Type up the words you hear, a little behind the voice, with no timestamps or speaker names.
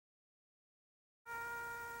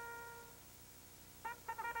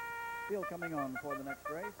Field coming on for the next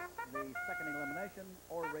race. The second elimination,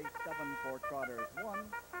 or race 7 for trotters. 1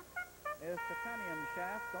 is Titanium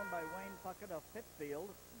Shaft, owned by Wayne Puckett of Pittsfield.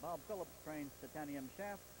 Bob Phillips trains Titanium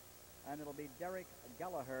Shaft, and it'll be Derek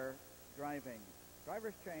Gallagher driving.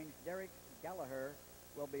 Drivers change. Derek Gallagher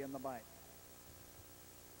will be in the bike.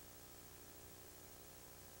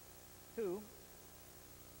 2,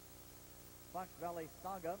 Fox Valley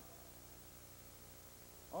Saga,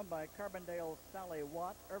 owned by Carbondale's Sally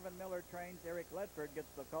Watt. Irvin Miller trains. Eric Ledford gets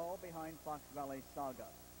the call behind Fox Valley Saga.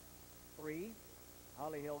 3,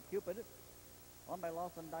 Holly Hill Cupid, owned by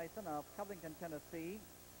Lawson Dyson of Covington, Tennessee.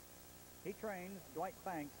 He trains. Dwight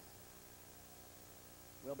Banks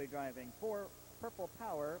will be driving. 4, Purple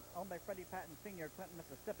Power, owned by Freddie Patton Sr., Clinton,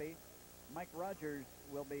 Mississippi. Mike Rogers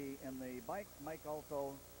will be in the bike. Mike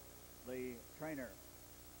also the trainer.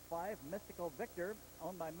 5, Mystical Victor,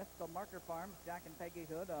 owned by Mystical Marker Farms, Jack and Peggy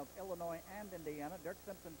Hood of Illinois and Indiana. Dirk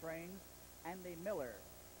Simpson trains. Andy Miller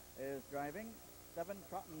is driving. 7,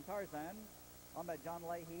 Trotton Tarzan, owned by John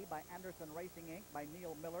Leahy, by Anderson Racing Inc., by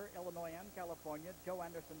Neil Miller, Illinois and California. Joe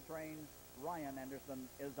Anderson trains. Ryan Anderson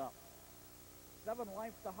is up. 7,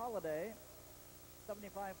 Life's a Holiday,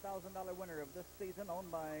 $75,000 winner of this season,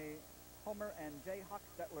 owned by Homer and Jay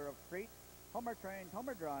Hochstetler of Crete. Homer trains,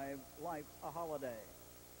 Homer drives. Life's a Holiday.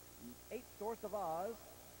 8, Source of Oz,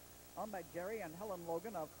 owned by Jerry and Helen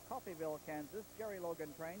Logan of Coffeyville, Kansas. Jerry Logan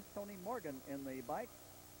trains. Tony Morgan in the bike.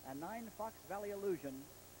 And 9, Fox Valley Illusion,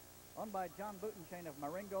 owned by John Bootenchain of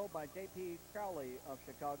Marengo, by J.P. Crowley of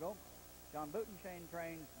Chicago. John Bootenchain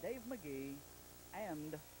trains. Dave McGee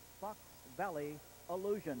and Fox Valley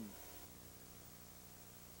Illusion.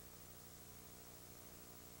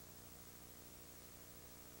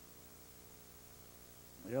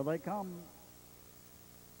 Here they come.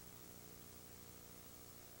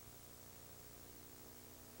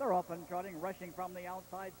 They're off and trotting, rushing from the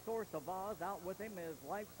outside. Source of Oz. Out with him is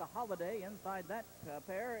Life's a Holiday. Inside that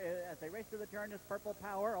pair, as they race to the turn, is Purple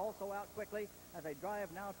Power. Also out quickly as they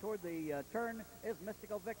drive now toward the turn is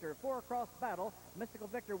Mystical Victor. 4 across battle. Mystical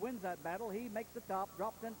Victor wins that battle. He makes the top,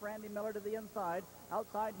 drops in for Andy Miller to the inside.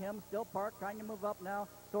 Outside him, still parked, trying to move up now,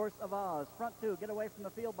 Source of Oz. Front 2 get away from the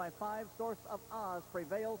field by 5. Source of Oz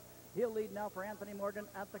prevails. He'll lead now for Anthony Morgan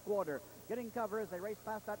at the quarter. Getting cover as they race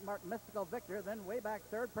past that mark, Mystical Victor. Then way back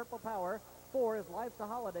 3rd, Purple Power. 4 is Life's a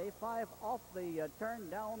Holiday. 5 off the turn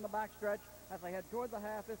down the backstretch. As they head toward the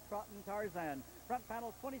half is Trotton Tarzan. Front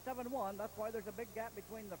panel 27-1. That's why there's a big gap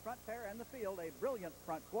between the front pair and the field. A brilliant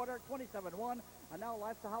front quarter, 27-1. And now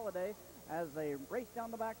Life's a Holiday as they race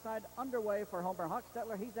down the backside, underway for Homer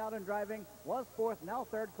Hochstetler. He's out and driving. Was 4th, now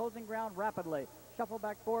 3rd, closing ground rapidly. Shuffle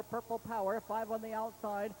back 4, Purple Power. 5 on the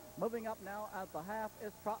outside. Moving up now at the half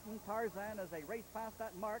is Trotton Tarzan as they race past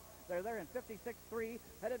that mark. They're there in 56-3,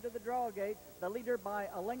 headed to the draw gate. The leader by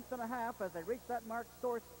a length and a half as they reach that mark,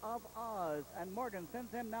 Source of Oz. And Morgan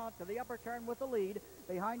sends him now to the upper turn with the lead.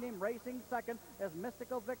 Behind him, racing second, is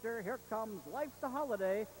Mystical Victor. Here comes Life's a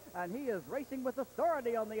Holiday, and he is racing with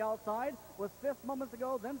authority on the outside. Was 5th moments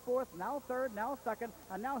ago, then 4th, now 3rd, now 2nd,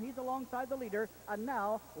 and now he's alongside the leader. And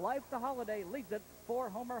now Life's a Holiday leads it for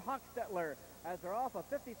Homer Hochstetler. As they're off a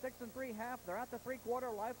 56-3 half, they're at the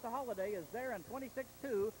 3/4. Life's a Holiday is there in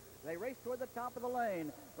 26-2. They race toward the top of the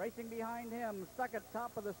lane. Racing behind him, second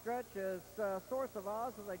top of the stretch is Source of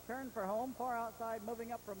Oz as they turn for home. Far outside,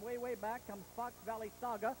 moving up from way back, comes Fox Valley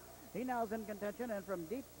Saga. He now is in contention, and from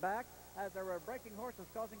deep back, as there were breaking horses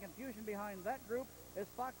causing confusion behind that group, is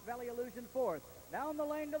Fox Valley Illusion 4th. Down the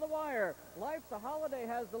lane to the wire. Life's a Holiday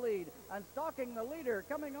has the lead, and stalking the leader,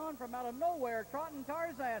 coming on from out of nowhere, Trotton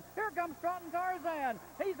Tarzan. Here comes Trotton Tarzan.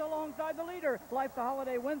 He's alongside the leader. Life's a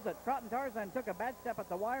Holiday wins it. Trotton Tarzan took a bad step at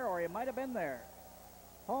the wire, or he might have been there.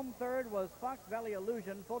 Home 3rd was Fox Valley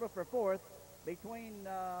Illusion, photo for 4th, between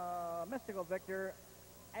Mystical Victor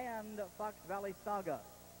and Fox Valley Saga.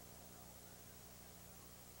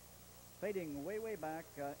 Fading way back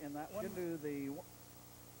in that one. Into the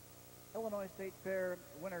Illinois State Fair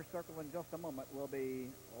winner's circle in just a moment will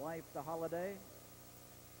be Life's a Holiday.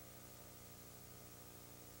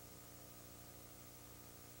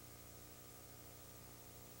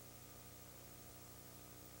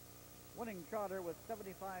 Winning trotter with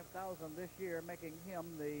 $75,000 this year, making him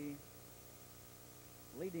the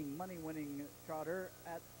leading money-winning trotter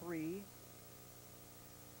at 3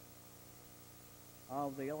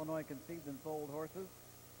 of the Illinois Conceived and Sold horses.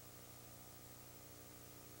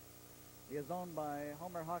 He is owned by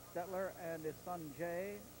Homer Hochstetler and his son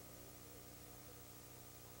Jay.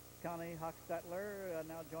 Connie Hochstetler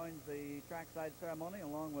now joins the trackside ceremony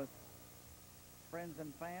along with friends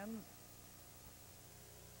and fans.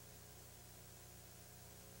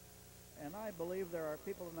 And I I believe there are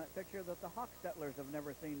people in that picture that the Hochstetlers have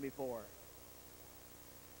never seen before.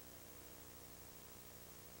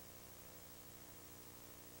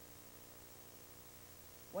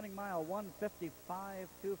 Winning mile 155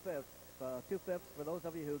 2/5. 2/5 for those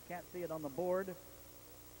of you who can't see it on the board.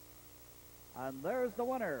 And there's the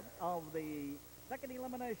winner of the second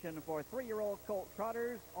elimination for 3-year-old colt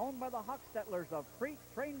trotters, owned by the Hochstetlers of Crete,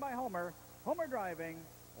 trained by Homer. Homer driving,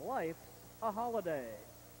 Life's a Holiday.